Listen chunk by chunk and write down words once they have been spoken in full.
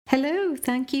Hello,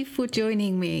 thank you for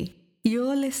joining me.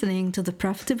 You're listening to the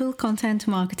Profitable Content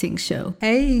Marketing Show.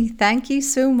 Hey, thank you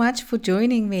so much for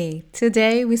joining me.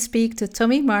 Today we speak to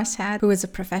Tommy Marshad, who is a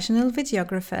professional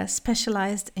videographer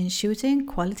specialized in shooting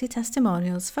quality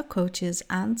testimonials for coaches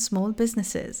and small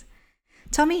businesses.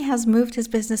 Tommy has moved his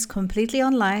business completely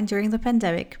online during the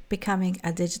pandemic, becoming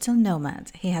a digital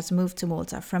nomad. He has moved to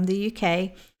Malta from the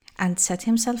UK and set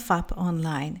himself up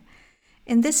online.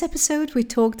 In this episode, we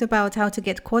talked about how to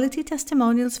get quality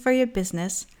testimonials for your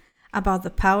business, about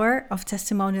the power of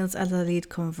testimonials as a lead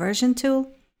conversion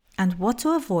tool, and what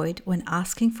to avoid when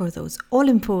asking for those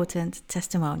all-important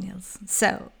testimonials.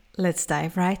 So, let's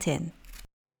dive right in.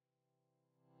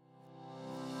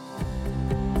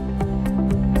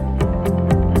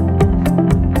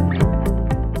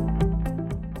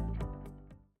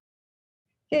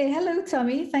 Hey, hello,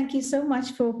 Tommy. Thank you so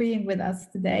much for being with us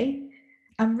today.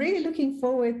 I'm really looking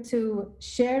forward to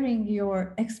sharing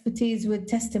your expertise with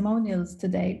testimonials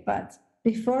today. But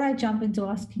before I jump into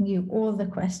asking you all the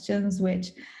questions,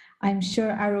 which I'm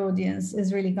sure our audience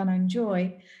is really going to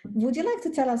enjoy, would you like to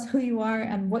tell us who you are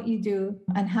and what you do,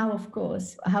 and how, of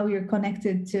course, how you're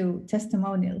connected to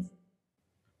testimonials?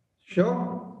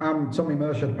 Sure. I'm Tommy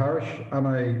Mershad Parish. I'm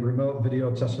a remote video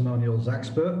testimonials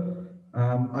expert.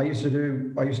 I used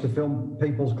to film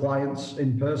people's clients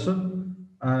in person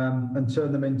and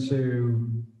turn them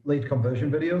into lead conversion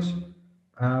videos.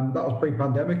 That was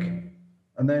pre-pandemic.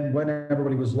 And then when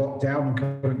everybody was locked down and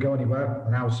couldn't go anywhere,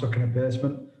 and I was stuck in a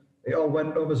basement, it all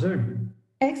went over Zoom.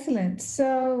 Excellent.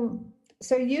 So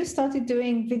you started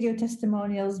doing video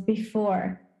testimonials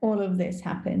before all of this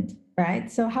happened,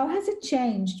 right? So how has it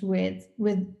changed with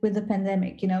the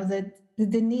pandemic? You know,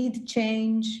 the need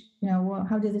change. You know,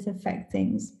 how did it affect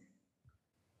things?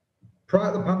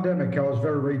 Prior to the pandemic, I was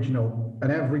very regional,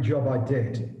 and every job I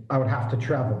did, I would have to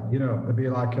travel. You know, it'd be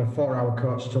like a 4-hour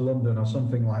coach to London or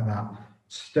something like that.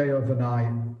 Stay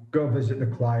overnight, go visit the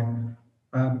client.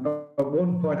 At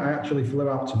one point, I actually flew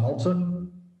out to Malta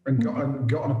and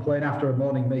got on a plane after a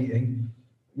morning meeting.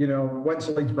 You know, went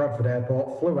to Leeds Bradford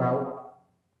Airport, flew out,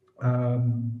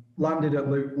 landed at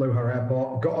Luha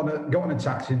Airport, got on a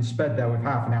taxi and sped there with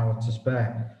half an hour to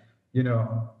spare. You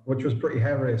know, which was pretty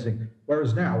hair-raising.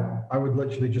 Whereas now, I would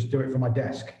literally just do it from my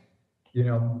desk. You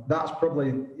know, that's probably,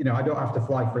 you know, I don't have to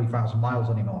fly 3,000 miles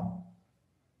anymore.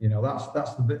 You know, I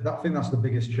think that's the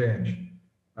biggest change.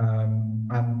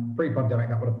 And pre-pandemic,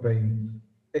 that would have been,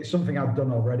 it's something I've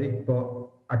done already, but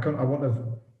I wouldn't have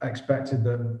expected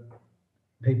that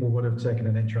people would have taken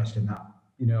an interest in that,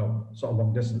 you know, sort of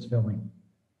long distance filming.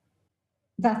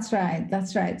 That's right.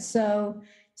 That's right. So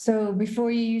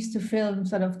before you used to film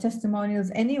sort of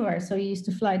testimonials anywhere, so you used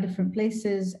to fly different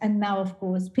places, and now, of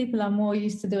course, people are more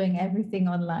used to doing everything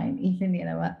online. Even, you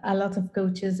know, a lot of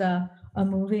coaches are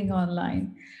moving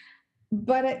online.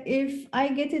 But if I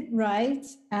get it right,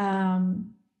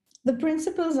 the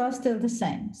principles are still the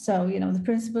same. So, you know, the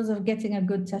principles of getting a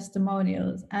good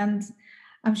testimonials. And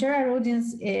I'm sure our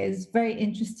audience is very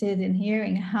interested in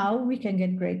hearing how we can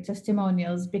get great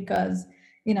testimonials because,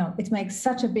 you know, it makes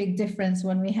such a big difference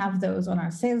when we have those on our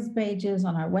sales pages,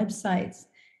 on our websites.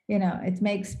 You know, it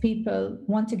makes people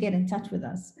want to get in touch with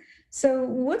us. So,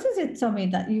 what is it, Tommy,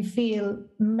 that you feel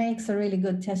makes a really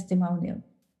good testimonial?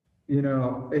 You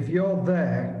know, if you're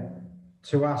there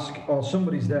to ask, or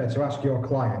somebody's there to ask your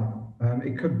client,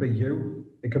 it could be you,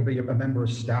 it could be a member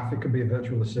of staff, it could be a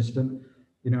virtual assistant.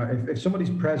 You know, if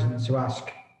somebody's present to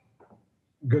ask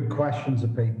good questions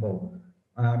of people,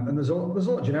 and there's a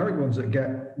lot of generic ones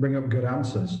that bring up good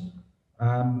answers,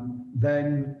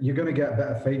 then you're going to get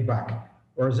better feedback.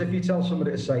 Whereas if you tell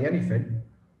somebody to say anything,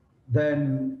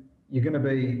 then you're going to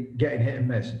be getting hit and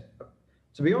miss.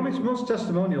 To be honest, most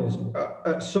testimonials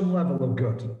at some level are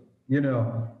good. You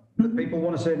know, people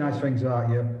want to say nice things about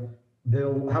you.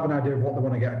 They'll have an idea of what they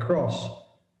want to get across.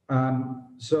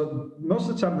 So most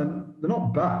of the time, they're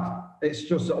not bad. It's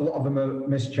just that a lot of them are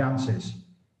missed chances.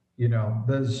 You know,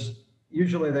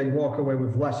 usually they walk away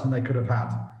with less than they could have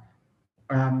had.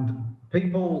 And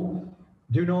people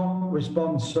do not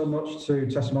respond so much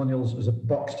to testimonials as a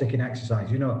box ticking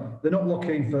exercise. You know, they're not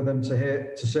looking for them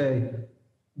to say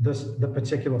the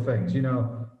particular things. You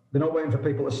know, they're not waiting for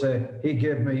people to say, he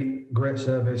gave me great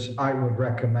service, I would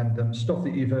recommend them, stuff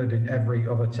that you've heard in every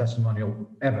other testimonial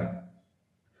ever.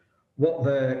 What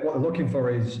they're looking for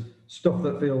is stuff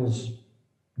that feels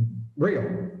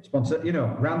real, you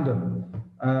know, random,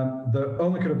 that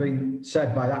only could have been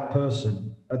said by that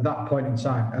person at that point in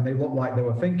time, and they look like they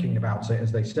were thinking about it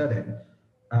as they said it.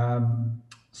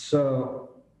 So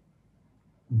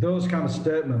those kind of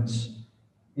statements,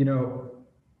 you know,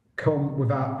 come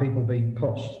without people being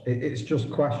pushed. It's just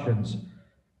questions.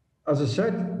 as I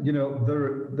said,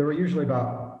 there are usually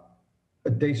about a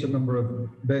decent number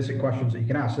of basic questions that you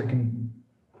can ask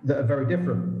that are very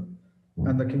different,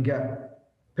 and that can get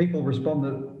people respond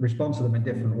to them in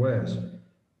different ways.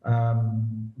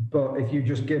 But if you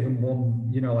just give them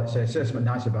one, let's say something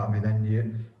nice about me, then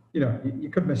you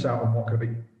could miss out on what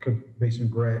could be some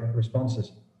great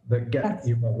responses that get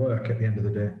you more work at the end of the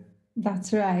day.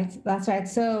 That's right. That's right.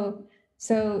 So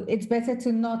it's better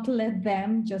to not let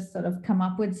them just sort of come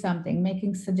up with something,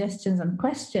 making suggestions and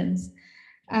questions.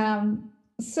 Our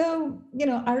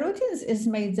audience is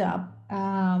made up,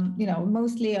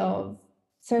 mostly of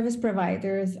service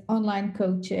providers, online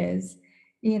coaches,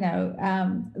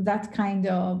 that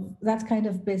kind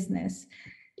of business.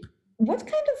 What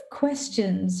kind of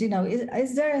questions,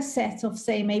 is there a set of,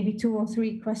 say, maybe 2 or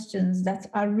 3 questions that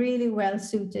are really well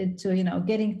suited to,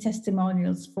 getting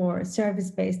testimonials for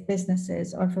service-based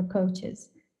businesses or for coaches?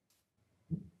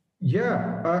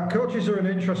 Yeah, coaches are an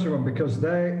interesting one because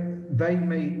they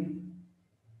meet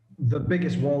the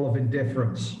biggest wall of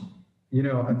indifference,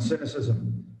 and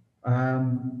cynicism.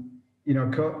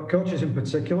 Coaches in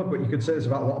particular, but you could say this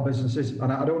about a lot of businesses,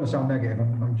 and I don't want to sound negative,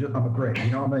 I'm a great,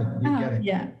 you know what I mean? You get it.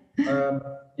 Yeah.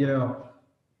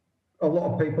 A lot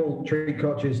of people treat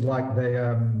coaches like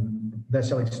they're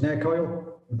selling snake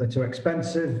oil, they're too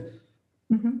expensive.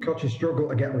 Mm-hmm. Coaches struggle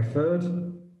to get referred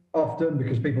often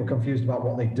because people are confused about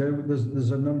what they do.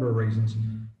 There's a number of reasons.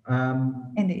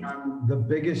 Indeed. And the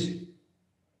biggest,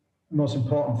 most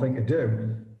important thing to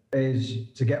do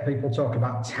is to get people talk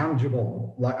about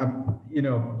tangible, like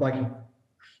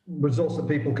results that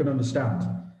people can understand.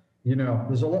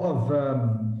 There's a lot of,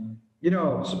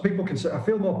 so people can say, I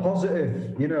feel more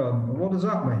positive, what does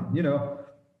that mean?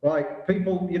 Like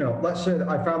people, let's say that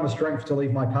I found the strength to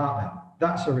leave my partner.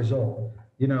 That's a result.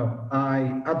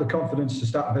 I had the confidence to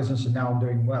start a business and now I'm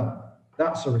doing well.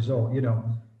 That's a result,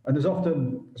 And there's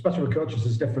often, especially with coaches,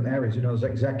 there's different areas, there's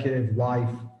executive, life,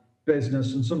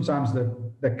 business, and sometimes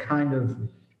they're kind of,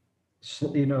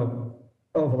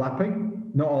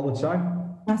 overlapping, not all the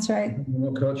time. That's right.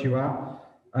 What coach you are.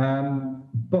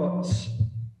 But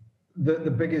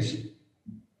the biggest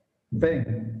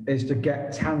thing is to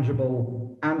get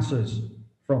tangible answers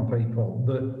from people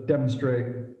that demonstrate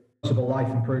possible life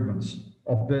improvements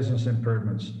or business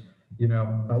improvements. A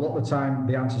lot of the time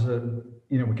the answers are,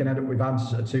 we can end up with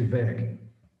answers that are too vague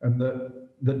and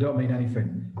that don't mean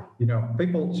anything.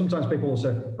 Sometimes people will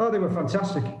say, oh, they were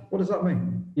fantastic. What does that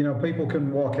mean? People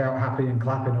can walk out happy and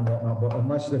clapping and whatnot, but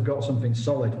unless they've got something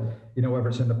solid, whether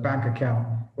it's in the bank account,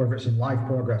 whether it's in life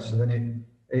progress, then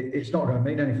it's not going to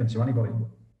mean anything to anybody.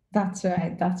 That's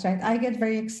right. That's right. I get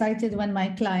very excited when my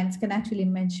clients can actually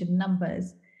mention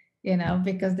numbers,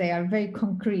 because they are very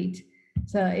concrete.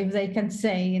 So if they can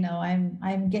say,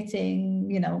 I'm getting,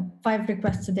 5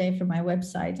 requests a day from my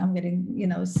website, I'm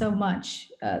getting, so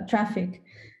much traffic,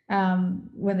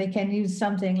 when they can use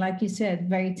something, like you said,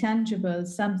 very tangible,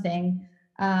 something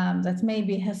that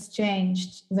maybe has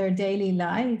changed their daily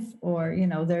life or,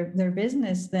 their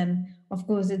business, then of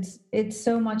course it's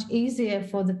so much easier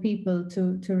for the people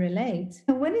to relate.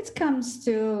 When it comes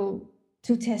to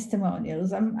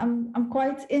testimonials, I'm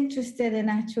quite interested in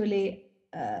actually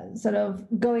sort of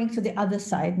going to the other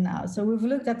side now. So we've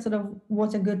looked at sort of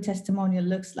what a good testimonial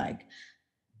looks like.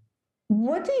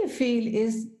 What do you feel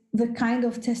is the kind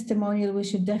of testimonial we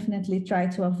should definitely try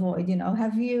to avoid?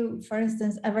 Have you, for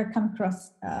instance, ever come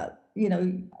across,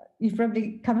 you've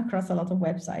probably come across a lot of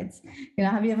websites.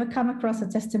 Have you ever come across a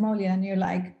testimonial and you're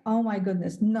like, oh my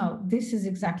goodness, no, this is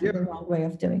exactly the wrong way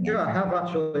of doing it? Yeah, I have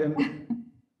actually. And,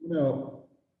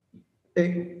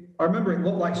 I remember it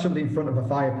looked like somebody in front of a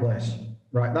fireplace,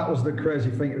 right? That was the crazy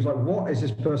thing. It was like, what is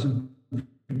this person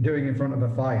doing in front of a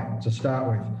fire to start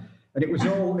with? And it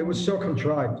was so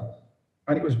contrived.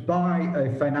 And it was by a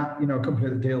company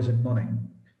that deals in money.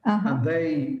 Uh-huh.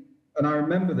 And I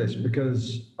remember this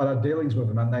because I had dealings with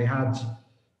them and they had,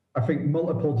 I think,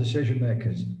 multiple decision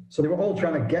makers. So they were all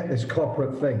trying to get this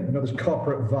corporate thing, this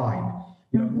corporate vibe,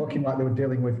 looking like they were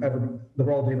dealing with,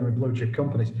 they're all dealing with blue chip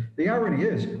companies. The irony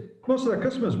is, most of their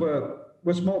customers were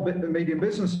small and medium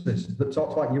businesses that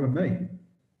talked like you and me,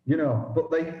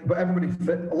 but everybody,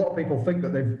 a lot of people think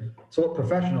that to look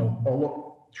professional or look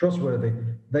trustworthy,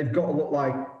 they've got to look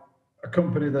like a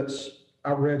company that's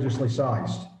outrageously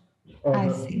sized or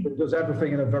that does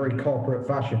everything in a very corporate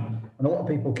fashion. And a lot of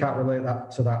people can't relate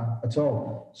to that at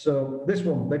all. So this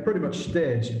one, they pretty much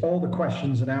staged all the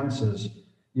questions and answers,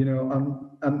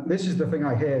 and this is the thing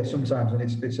I hear sometimes,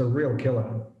 and it's a real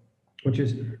killer, which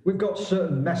is we've got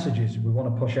certain messages we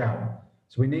want to push out.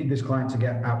 So we need this client to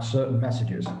get out certain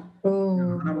messages. Oh.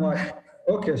 And I'm like,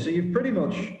 okay, so you've pretty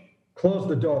much close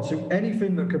the door to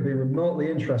anything that could be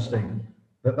remotely interesting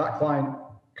that client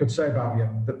could say about you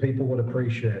that people would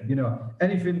appreciate.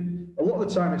 Anything, a lot of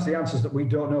the time it's the answers that we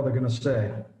don't know they're going to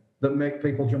say that make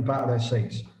people jump out of their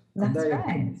seats. And That's they have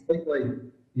right.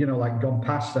 completely, gone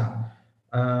past that.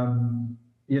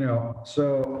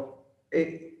 So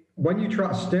when you try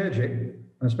to stage it,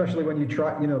 and especially when you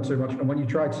try, too much, and when you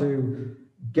try to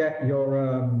get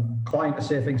your client to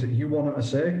say things that you want them to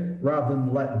say, rather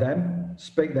than let them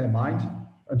speak their mind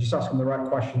and just ask them the right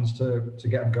questions to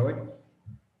get them going,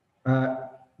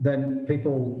 then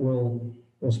people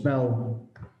will smell,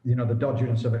 the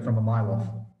dodginess of it from a mile off.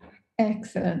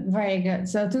 Excellent. Very good.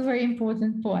 So 2 very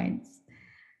important points.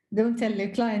 Don't tell your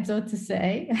clients what to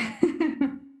say.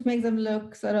 Make them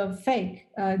look sort of fake.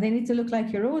 They need to look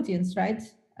like your audience, right?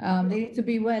 They need to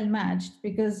be well matched,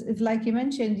 because if, like you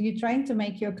mentioned, you're trying to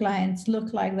make your clients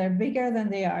look like they're bigger than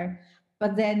they are,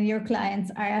 but then your clients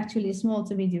are actually small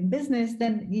to medium business,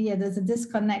 then there's a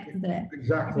disconnect there.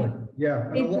 Exactly. Yeah.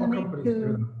 And a lot of companies do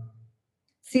that.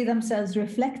 See themselves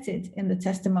reflected in the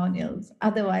testimonials.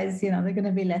 Otherwise, they're going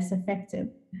to be less effective.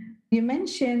 You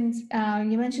mentioned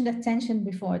attention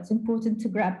before. It's important to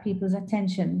grab people's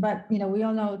attention, but we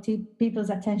all know people's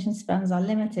attention spans are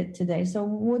limited today. So,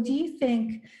 what do you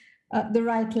think the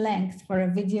right length for a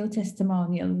video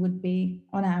testimonial would be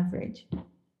on average?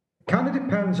 Kind of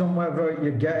depends on whether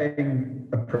you're getting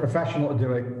a professional to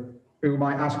do it who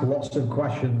might ask lots of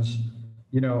questions,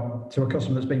 to a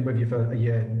customer that's been with you for a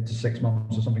year to 6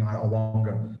 months or something like that, or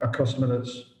longer. A customer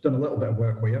that's done a little bit of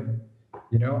work with you,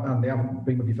 and they haven't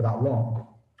been with you for that long.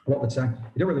 A lot of the time,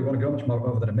 you don't really want to go much more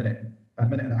over than a minute. A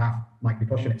minute and a half might be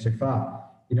pushing it too far,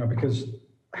 because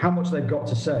how much they've got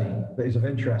to say that is of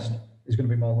interest is going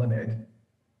to be more limited,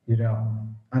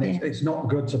 and it's not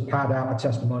good to pad out a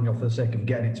testimonial for the sake of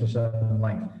getting it to a certain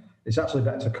length. It's actually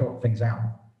better to cut things out.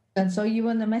 And so you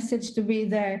want the message to be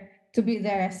there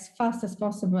as fast as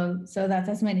possible, so that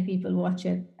as many people watch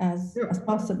it as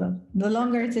possible. The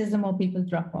longer it is, the more people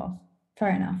drop off.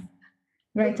 Fair enough.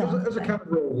 Great. As a kind of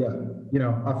rule,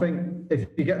 I think if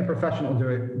you get a professional to do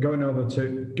it, going over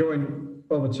 2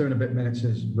 and a bit minutes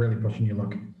is really pushing your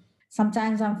luck.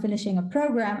 Sometimes I'm finishing a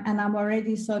program and I'm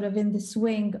already sort of in the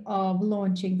swing of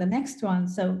launching the next one.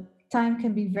 So time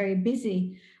can be very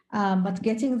busy, but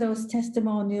getting those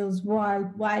testimonials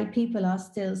while people are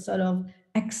still sort of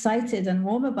excited and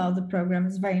warm about the program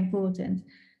is very important.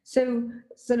 So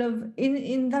sort of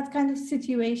in that kind of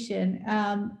situation,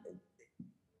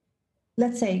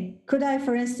 let's say, could I,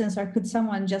 for instance, or could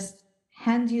someone just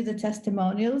hand you the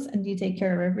testimonials and you take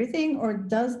care of everything? Or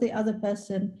does the other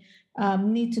person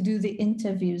need to do the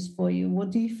interviews for you?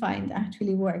 What do you find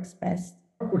actually works best?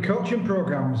 With coaching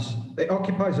programs, it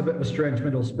occupies a bit of a strange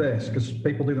middle space because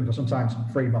people do them for sometimes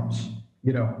 3 months,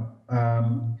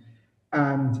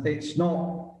 and it's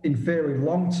not in theory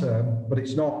long term, but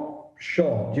it's not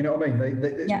short. Do you know what I mean?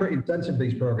 It's pretty intensive,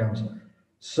 these programs.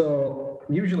 So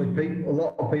usually a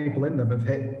lot of people in them have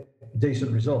hit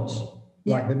decent results.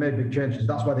 Like they made big changes.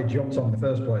 That's why they jumped on in the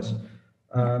first place.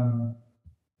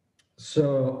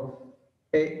 So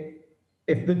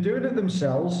if they're doing it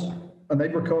themselves and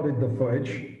they've recorded the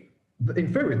footage,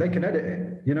 in theory they can edit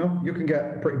it. You can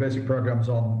get pretty basic programs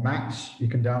on Macs. You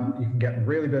can get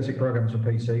really basic programs for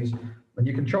PCs, and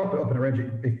you can chop it up and arrange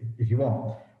it if you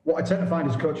want. What I tend to find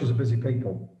is coaches are busy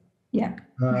people. Yeah,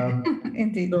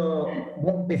 indeed. So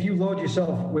if you load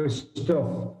yourself with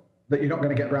stuff that you're not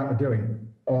going to get around to doing,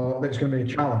 or that's going to be a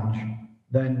challenge,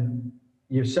 then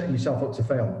you're setting yourself up to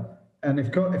fail. And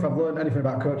if I've learned anything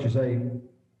about coaches,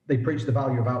 they preach the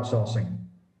value of outsourcing.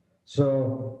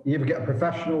 So you either get a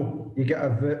professional, you get a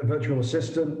virtual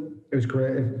assistant who's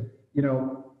creative,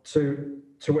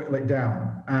 to whittle it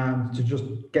down and to just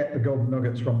get the golden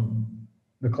nuggets from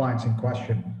the clients in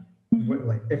question.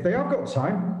 Whittling. If they have got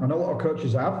time, and a lot of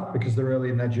coaches have because they're early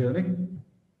in their journey,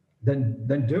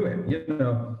 then do it.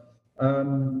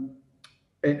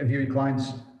 Interview your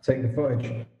clients, take the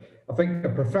footage. I think a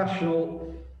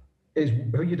professional is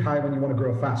who you'd hire when you want to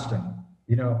grow faster.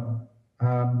 You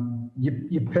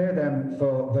pay them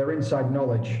for their inside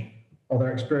knowledge or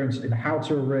their experience in how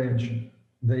to arrange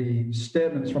the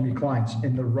statements from your clients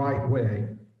in the right way,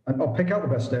 or pick out the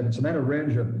best statements and then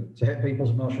arrange them to hit people's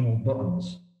emotional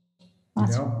buttons. And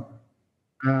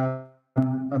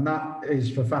that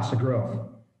is for faster growth.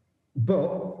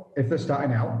 But if they're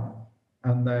starting out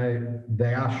and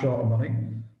they are short of money,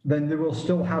 then they will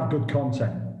still have good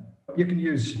content. You can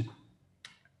use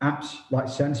apps like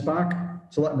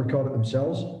SendSpark to let them record it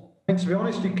themselves. And to be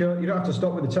honest, you don't have to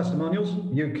stop with the testimonials.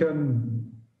 You can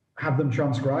have them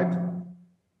transcribed,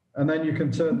 and then you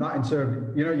can turn that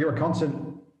into, you're a content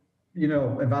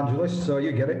evangelists, so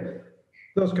you get it.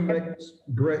 Those can make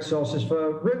great sources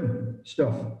for written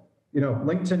stuff,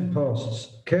 LinkedIn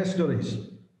posts, case studies,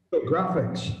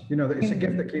 graphics, it's a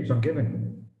gift that keeps on giving.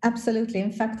 Absolutely.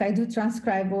 In fact, I do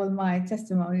transcribe all my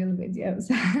testimonial videos.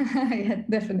 Yeah,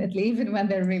 definitely, even when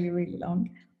they're really, really long.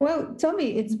 Well,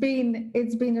 Tommy, it's been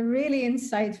a really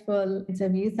insightful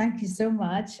interview. Thank you so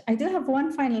much. I do have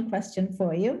one final question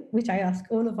for you, which I ask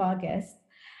all of our guests,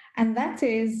 and that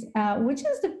is, which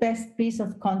is the best piece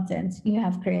of content you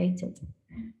have created?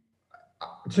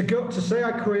 To say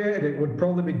I created it would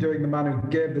probably be doing the man who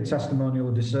gave the testimonial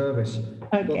a disservice.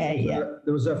 Okay,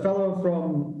 There was a fellow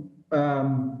from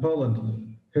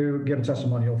Poland who gave a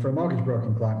testimonial for a mortgage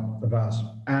broking client of ours,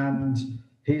 and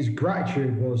his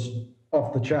gratitude was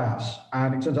off the charts.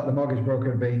 And it turns out the mortgage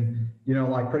broker had been,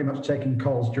 pretty much taking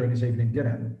calls during his evening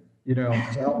dinner, to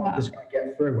help this guy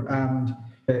get through. And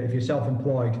if you're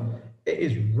self-employed, it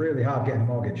is really hard getting a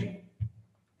mortgage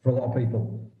for a lot of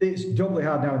people. It's doubly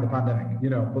hard now in the pandemic,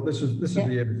 but this is the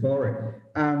year before it.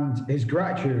 And his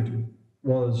gratitude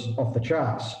was off the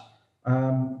charts.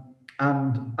 And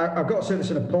I've got to say this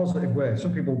in a positive way.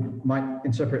 Some people might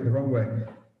interpret it the wrong way.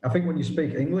 I think when you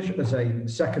speak English as a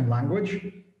second language,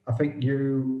 I think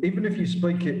even if you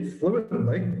speak it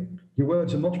fluently, your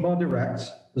words are much more direct.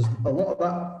 There's a lot of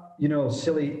that, a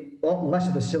lot less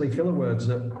of the silly filler words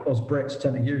that us Brits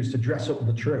tend to use to dress up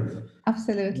the truth.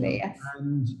 Absolutely, yes.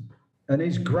 And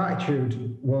his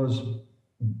gratitude was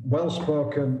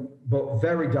well-spoken, but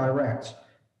very direct.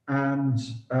 And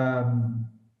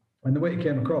the way it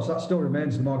came across, that still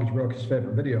remains the mortgage broker's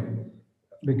favorite video,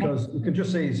 because you can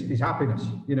just see his happiness,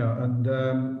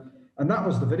 and that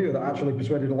was the video that actually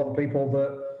persuaded a lot of people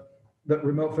that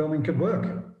remote filming could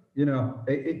work.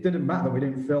 It didn't matter that we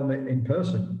didn't film it in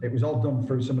person. It was all done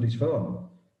through somebody's phone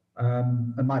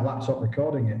and my laptop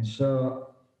recording it. So,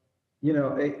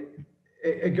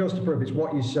 it goes to prove it's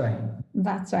what you say.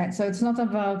 That's right. So it's not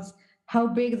about how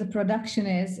big the production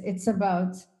is. It's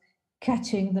about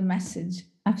catching the message.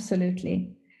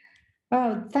 Absolutely.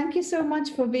 Well, thank you so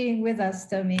much for being with us,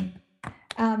 Tommy.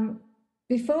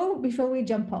 Before we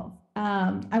jump off,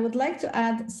 I would like to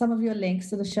add some of your links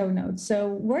to the show notes. So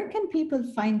where can people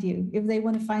find you if they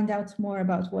want to find out more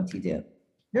about what you do?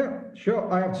 Yeah,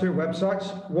 sure. I have two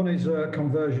websites. One is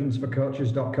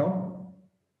conversionsforcoaches.com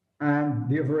and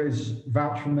the other is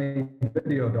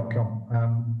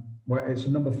vouchformevideo.com, where it's a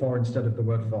number 4 instead of the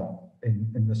word 4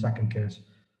 in the second case.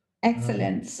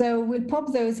 Excellent. So we'll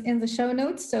pop those in the show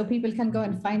notes so people can go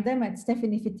and find them at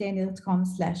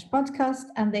stephaniefitani.com/podcast,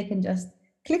 and they can just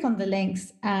click on the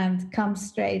links and come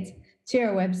straight to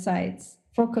your websites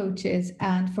for coaches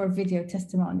and for video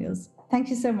testimonials. Thank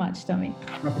you so much, Tommy.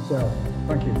 Happy to help.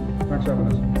 Thank you. Thanks for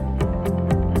having us.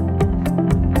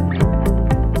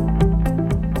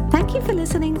 Thank you for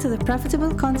listening to the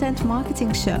Profitable Content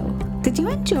Marketing Show. Did you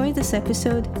enjoy this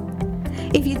episode?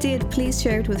 If you did, please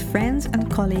share it with friends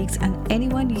and colleagues and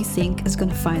anyone you think is going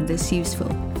to find this useful.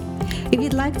 If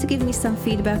you'd like to give me some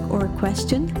feedback or a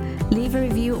question, leave a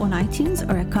review on iTunes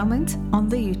or a comment on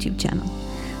the YouTube channel.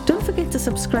 Don't forget to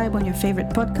subscribe on your favorite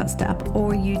podcast app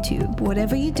or YouTube.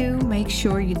 Whatever you do, make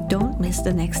sure you don't miss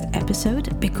the next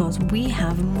episode, because we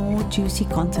have more juicy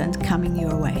content coming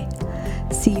your way.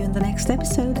 See you in the next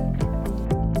episode.